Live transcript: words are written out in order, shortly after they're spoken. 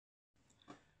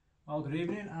Well, good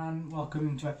evening and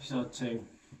welcome to episode 2.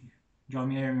 Join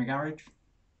me here in my garage.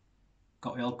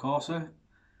 Got the old Corsa.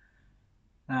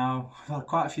 Now, I've had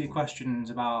quite a few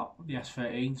questions about the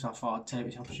S13, so I thought I'd take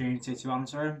this opportunity to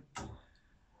answer them.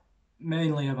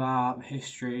 Mainly about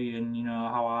history and,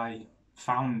 how I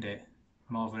found it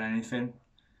more than anything.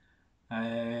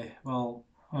 Well,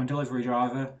 I'm a delivery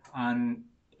driver and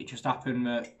it just happened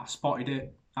that I spotted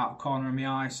it out the corner of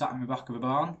my eye, sat in the back of a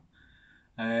barn.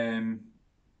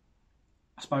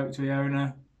 I spoke to the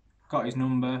owner, got his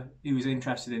number. He was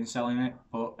interested in selling it,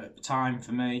 but at the time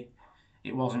for me,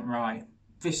 it wasn't right.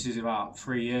 This is about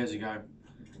 3 years ago,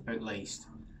 at least.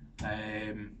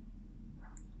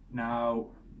 Now,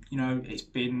 it's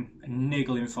been a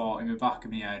niggling thought in the back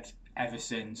of my head ever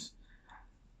since.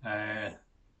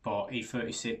 Bought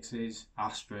E36s,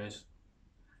 Astras,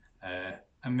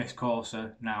 and Miss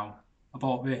Corsa. Now, I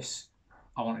bought this.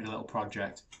 I wanted a little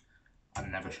project. I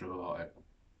never should have bought it.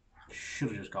 Should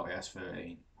have just got the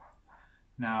S13.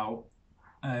 Now,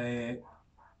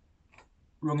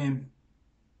 rung him.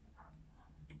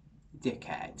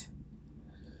 Dickhead.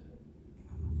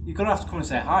 You're going to have to come and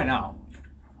say hi now.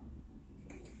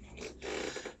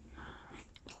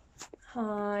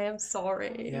 Hi, I'm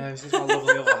sorry. Yeah, this is my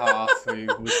lovely other half who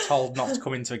was told not to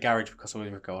come into a garage because I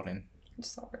was recording. I'm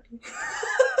sorry.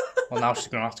 Well, now she's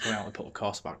going to have to go out and put the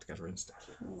course back together instead.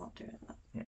 I'm not doing that.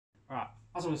 Yeah. Right,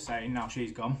 as I was saying, now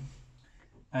she's gone.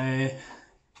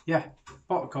 Yeah,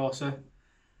 bought a Corsa.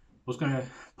 Was going to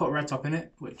put a red top in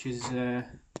it, which is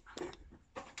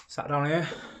sat down here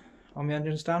on the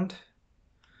engine stand.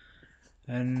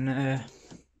 And,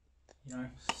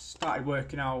 started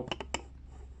working out,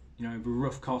 the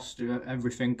rough cost of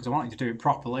everything because I wanted to do it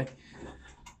properly.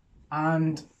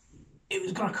 And it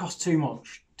was going to cost too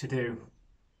much to do,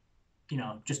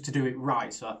 just to do it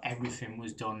right so that everything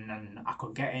was done and I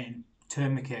could get in,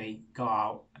 turn the key, go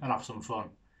out and have some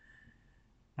fun.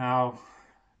 Now,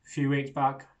 a few weeks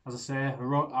back, as I say,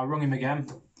 I rung him again.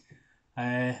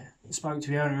 Spoke to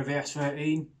the owner of the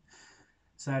S13.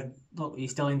 Said, look, are you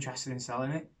still interested in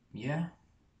selling it? Yeah.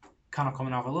 Can I come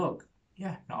and have a look?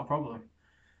 Yeah, not a problem.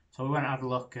 So we went and had a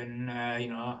look and,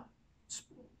 had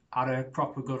a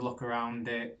proper good look around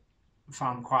it.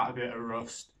 Found quite a bit of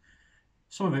rust.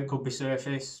 Some of it could be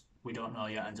surface. We don't know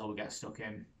yet until we get stuck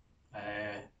in.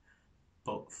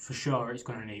 But for sure, it's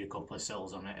going to need a couple of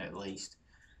sills on it at least.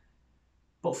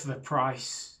 But for the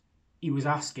price he was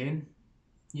asking,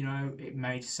 it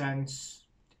made sense.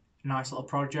 Nice little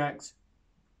project.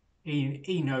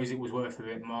 He knows it was worth a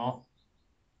bit more.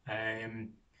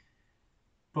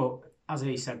 But as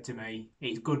he said to me,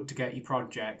 it's good to get your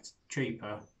project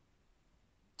cheaper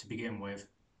to begin with.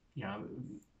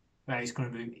 Then it's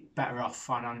going to be better off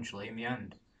financially in the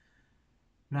end.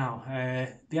 Now,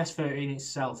 the S13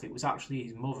 itself, it was actually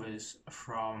his mother's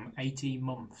from 18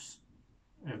 months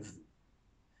of.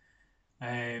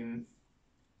 And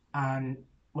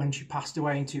when she passed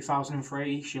away in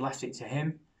 2003, she left it to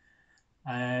him.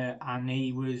 And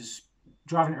he was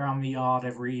driving it around the yard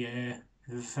every year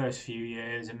for the first few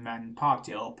years and then parked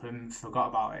it up and forgot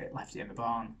about it, left it in the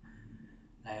barn.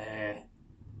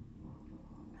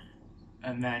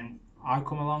 And then I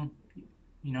come along,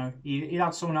 he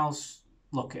had someone else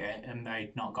look at it and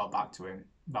they'd not got back to him.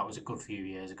 That was a good few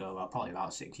years ago, probably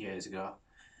about 6 years ago.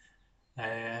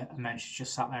 And then she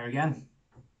just sat there again.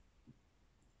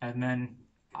 And then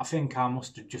I think I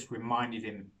must have just reminded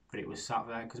him that it was sat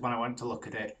there because when I went to look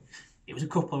at it, it was a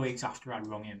couple of weeks after I'd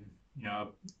rung him.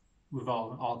 We've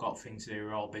all got things to do,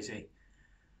 we're all busy.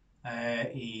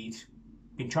 He'd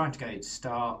been trying to get it to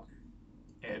start.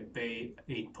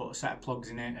 He'd put a set of plugs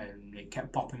in it and it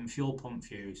kept popping the fuel pump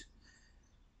fuse,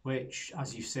 which,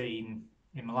 as you've seen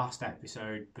in my last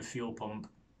episode, the fuel pump,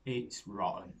 it's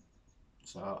rotten.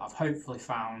 So I've hopefully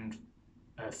found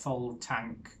a full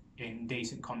tank in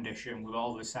decent condition with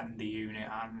all the sender unit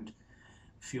and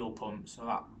fuel pump, so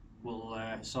that will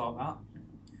sort that.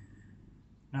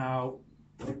 Now,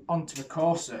 onto the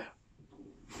Corsa.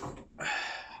 A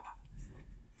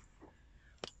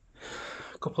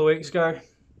couple of weeks ago,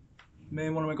 me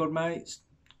and one of my good mates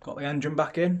got the engine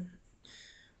back in.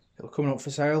 It'll come up for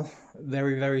sale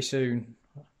very, very soon.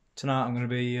 Tonight I'm going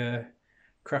to be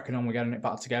cracking on with getting it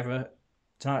back together.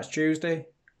 Tonight's Tuesday,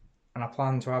 and I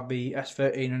plan to have the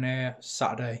S13 in here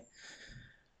Saturday.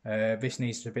 This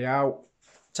needs to be out,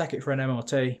 take it for an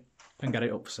MOT, and get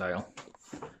it up for sale.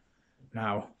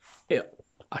 Now,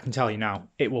 I can tell you now,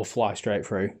 it will fly straight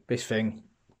through. This thing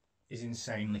is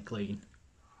insanely clean.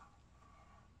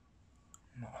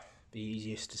 Not the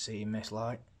easiest to see in this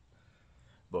light,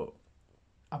 but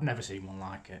I've never seen one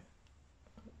like it.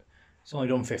 It's only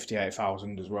done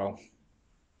 58,000 as well.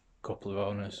 Couple of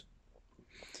owners.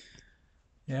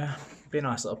 Yeah, be a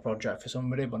nice little project for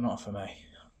somebody, but not for me.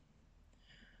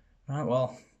 Right,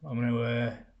 well, I'm going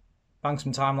to bang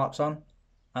some time lapse on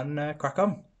and crack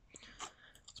on.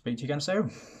 Speak to you again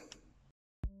soon.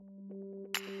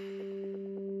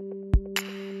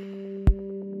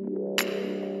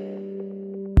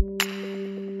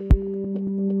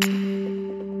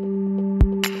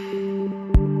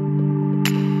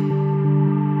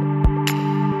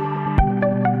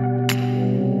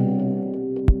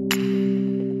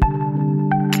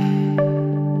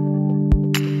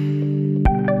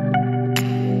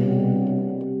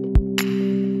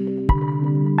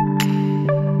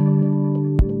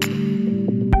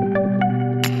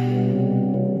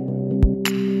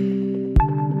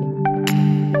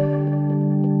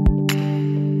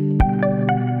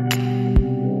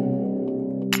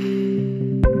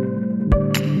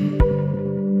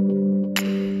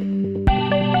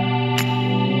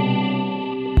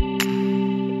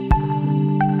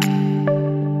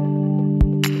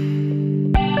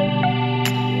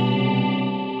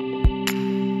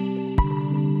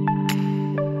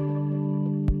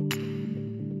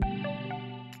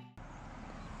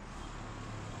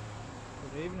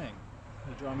 Good evening.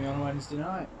 You join me on Wednesday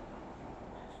night.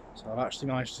 So I've actually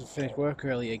managed to finish work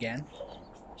early again,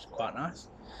 which is quite nice.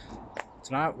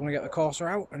 Tonight we're going to get the Corsa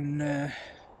out and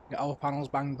get all the panels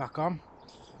banged back on.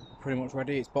 Pretty much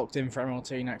ready. It's booked in for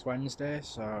MOT next Wednesday,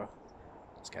 so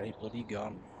let's get it bloody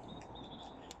gone.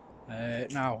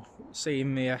 Now,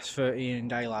 seeing the S13 in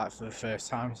daylight for the first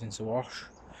time since the wash.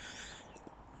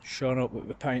 Shown up that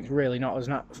the paint's really not as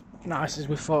nice as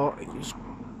we thought. It was,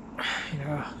 you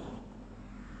know,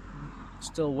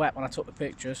 still wet when I took the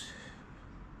pictures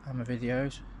and the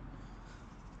videos.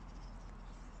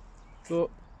 But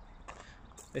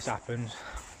this happens.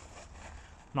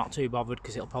 Not too bothered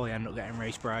because it'll probably end up getting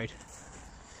resprayed.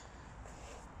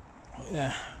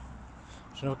 Yeah,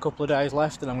 just another couple of days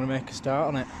left and I'm going to make a start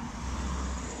on it.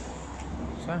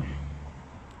 So,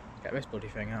 get this bloody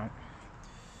thing out.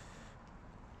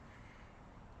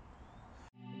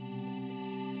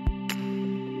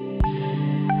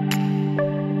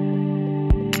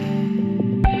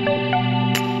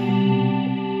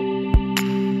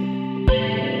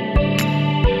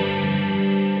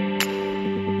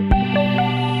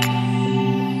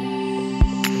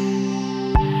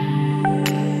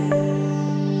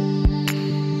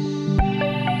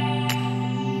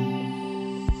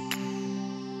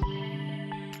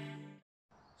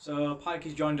 So Pike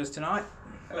has joined us tonight.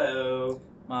 Hello.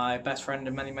 My best friend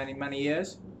of many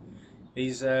years.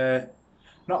 He's not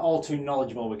all too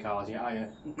knowledgeable with cars yet, are you?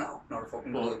 No, not a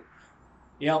fucking clue.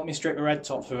 He helped me strip the red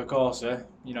top for the Corsa.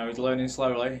 You know, he's learning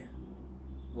slowly.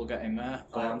 We'll get him there.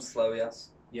 I am slow,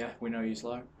 yes. Yeah, we know you're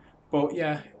slow. But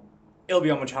yeah, he'll be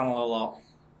on my channel a lot.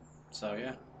 So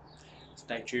yeah,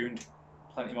 stay tuned.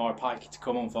 Plenty more Pikey to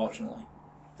come, unfortunately.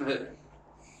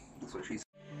 That's what she said.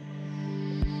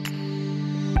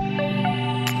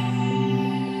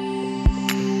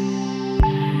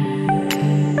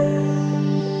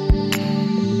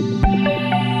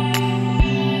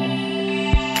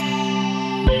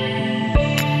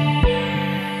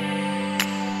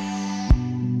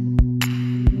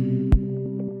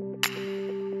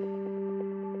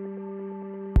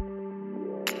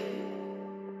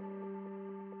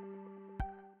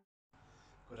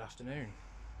 Good afternoon.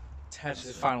 Ted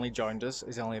has finally joined us.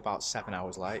 He's only about 7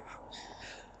 hours late.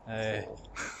 It's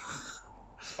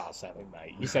about 7,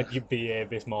 mate. You said you'd be here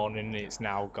this morning and it's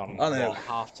now gone, I know. what,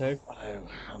 2:30?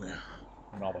 I know.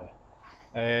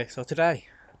 Not so today,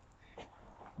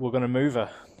 we're going to move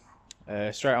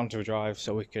her straight onto a drive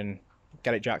so we can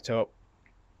get it jacked up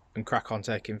and crack on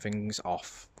taking things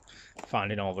off,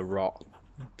 finding all the rot,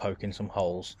 poking some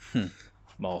holes,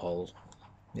 more holes.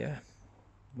 Yeah.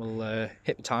 We'll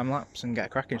hit the time lapse and get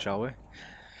cracking, shall we?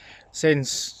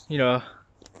 Since, you know,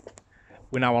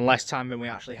 we're now on less time than we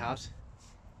actually had.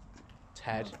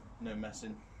 Ted. No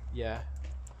messing. Yeah.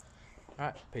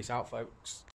 Alright, peace out,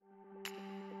 folks.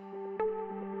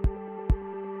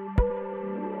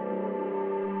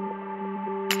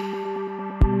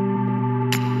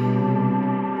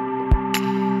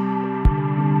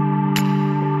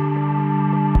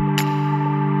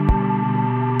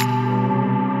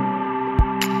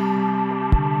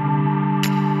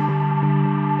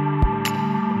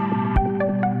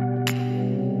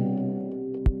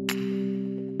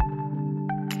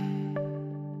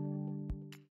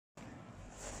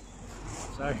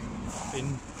 So,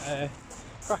 been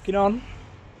cracking on.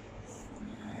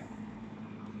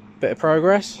 Bit of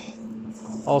progress.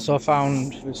 Also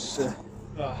found this.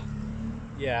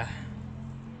 Yeah.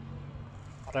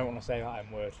 I don't want to say that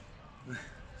M word.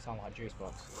 Sound like juice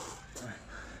box.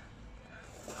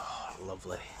 Oh,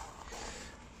 lovely.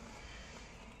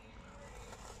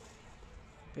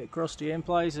 Bit crusty in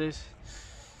places.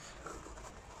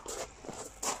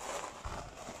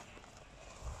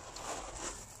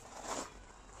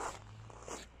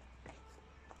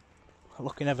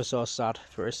 Looking ever so sad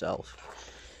for herself.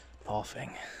 Poor thing.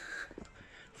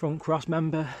 Front cross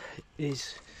member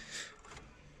is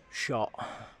shot.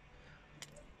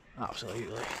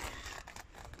 Absolutely.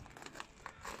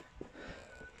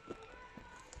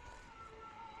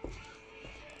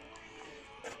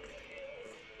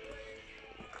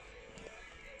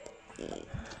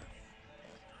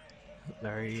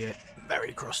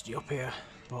 Very crusty up here,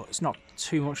 but it's not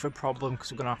too much of a problem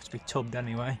because we're going to have to be tubbed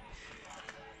anyway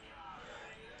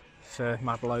for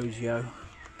Mad Lows, yo.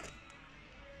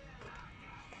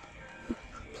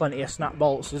 Plenty of snap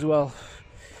bolts as well,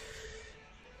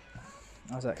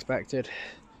 as expected.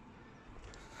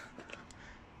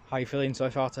 How you feeling so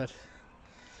far, Ted?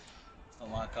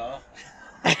 On my car.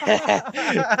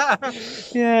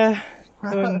 Yeah.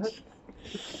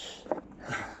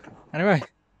 Anyway,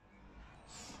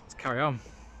 let's carry on.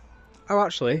 Oh,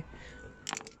 actually,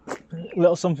 a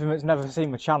little something that's never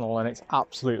seen my channel and it's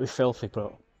absolutely filthy,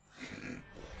 but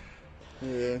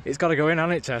Yeah. it's got to go in,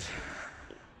 hasn't it, Ted?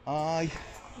 Aye.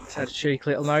 Ted's cheeky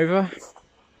little Nova.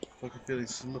 I can feel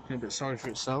it's looking a bit sorry for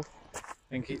itself. I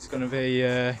think it's going to be,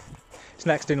 it's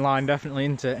next in line, definitely,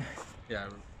 isn't it? Yeah.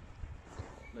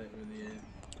 Later in the year.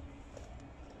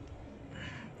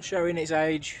 Showing its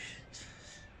age.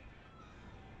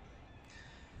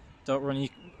 Don't run your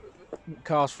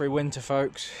cars through winter,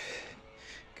 folks.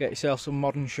 Get yourself some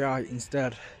modern shite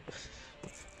instead.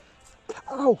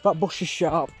 Oh, that bush is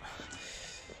sharp.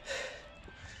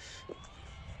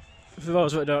 For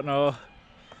those that don't know,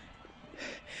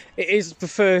 it is the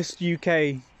first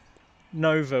UK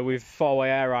Nova with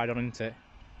 4-way air ride on, isn't it?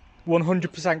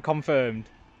 100% confirmed.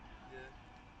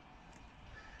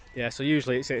 Yeah, so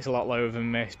usually it sits a lot lower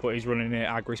than this, but he's running it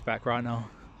agri spec right now.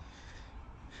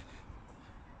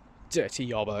 Dirty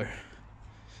yobbo.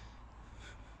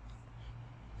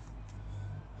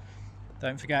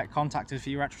 Don't forget, contact us for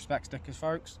your Retrospect stickers,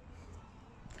 folks.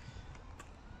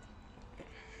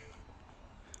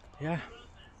 Yeah,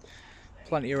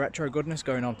 plenty of retro goodness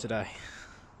going on today.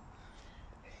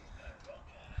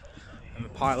 And a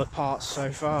pile of parts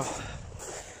so far.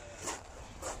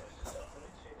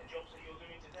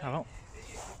 Oh,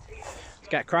 let's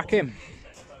get cracking.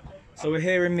 So we're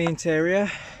here in the interior,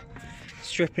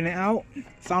 stripping it out.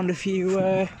 Found a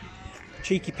few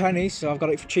cheeky pennies, so I've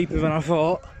got it for cheaper than I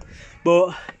thought.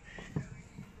 But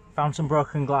found some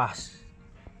broken glass.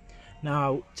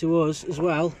 Now, to us as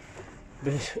well,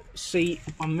 the seat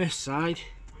on this side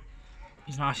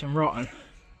is nice and rotten.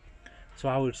 So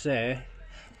I would say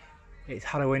it's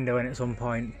had a window in at some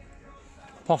point,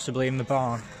 possibly in the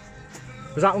barn.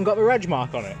 Has that one got the reg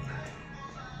mark on it?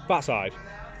 That side?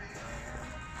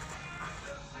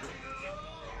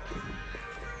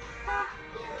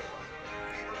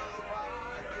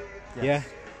 Yes. Yeah.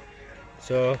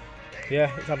 So,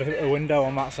 yeah, it's had a window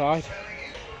on that side.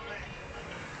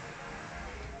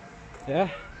 Yeah.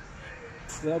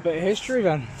 A little bit of history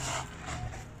then. What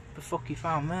the fuck you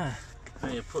found there?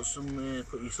 Hey, you put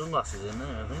your sunglasses in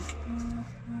there, I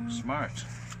think. Smart.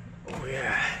 Oh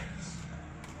yeah.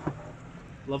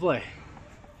 Lovely.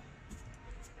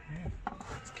 Yeah.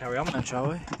 Let's carry on then, shall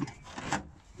we?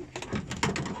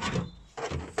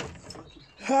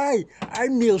 Hi,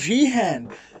 I'm Neil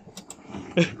Sheehan.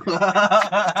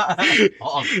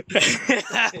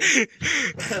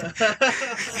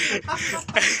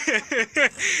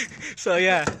 So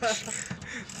yeah,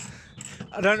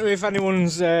 I don't know if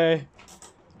anyone's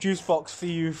Juice Box for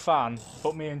You fan,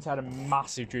 but me and Ted are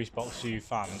massive Juice Box for You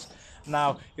fans.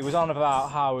 Now, it was on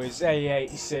about how his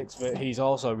A86 that he's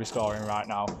also restoring right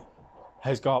now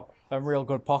has got them real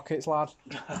good pockets, lad.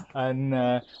 And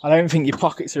I don't think your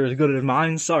pockets are as good as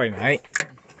mine. Sorry, mate.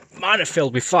 Mine are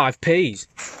filled with 5p's.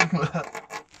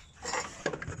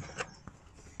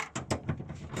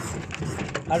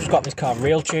 I just got this car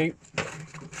real cheap.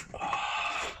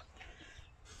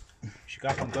 She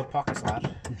got some good pockets,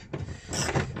 lad.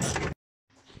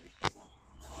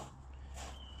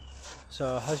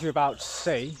 So, as you're about to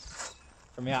see,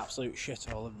 from the absolute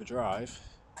shithole of the drive,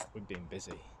 we've been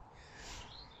busy.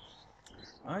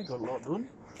 I got a lot done.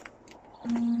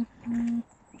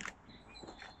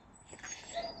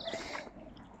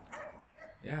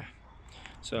 Yeah.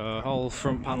 So, all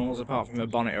front panels apart from the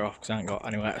bonnet are off because I ain't got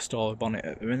anywhere to store the bonnet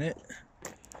at the minute.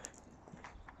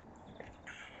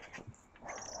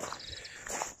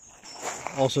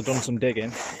 Also done some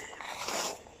digging.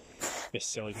 This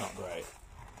silly's not great.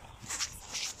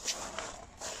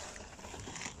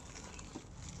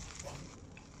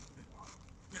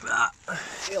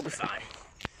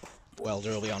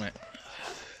 welder will be on it.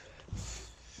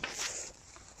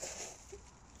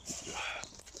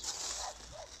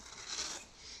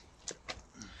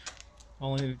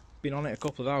 Only been on it a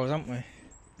couple of hours, haven't we?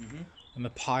 And a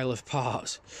pile of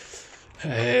parts.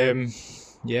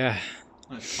 Yeah.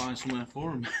 Let's find somewhere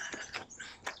for him.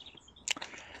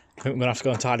 I think we're gonna have to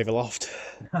go and tidy the loft.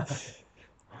 Oh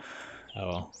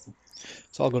well.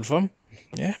 It's all good fun.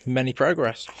 Yeah, many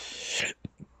progress.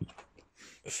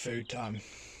 Food time.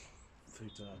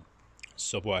 Food time.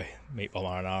 Subway, meatball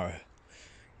marinara.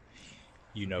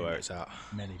 You know where it's at.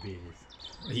 Many beers.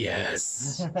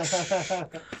 Yes.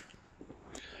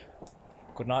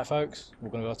 Good night, folks. We're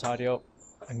gonna go tidy up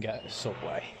and get a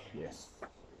Subway. Yes.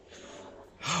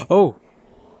 Oh,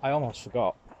 I almost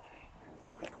forgot.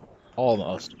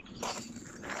 Almost.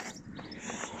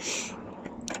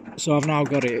 So I've now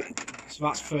got it. So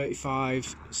that's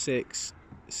 35, 6,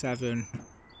 7.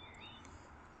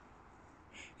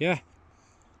 Yeah.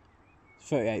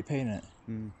 38p in it.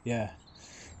 Yeah.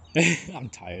 I'm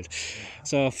tired.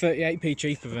 So 38p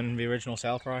cheaper than the original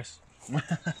sale price.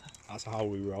 That's how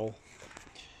we roll.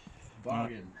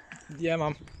 Bargain. Yeah,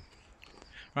 man.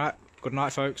 Right. Good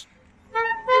night, folks.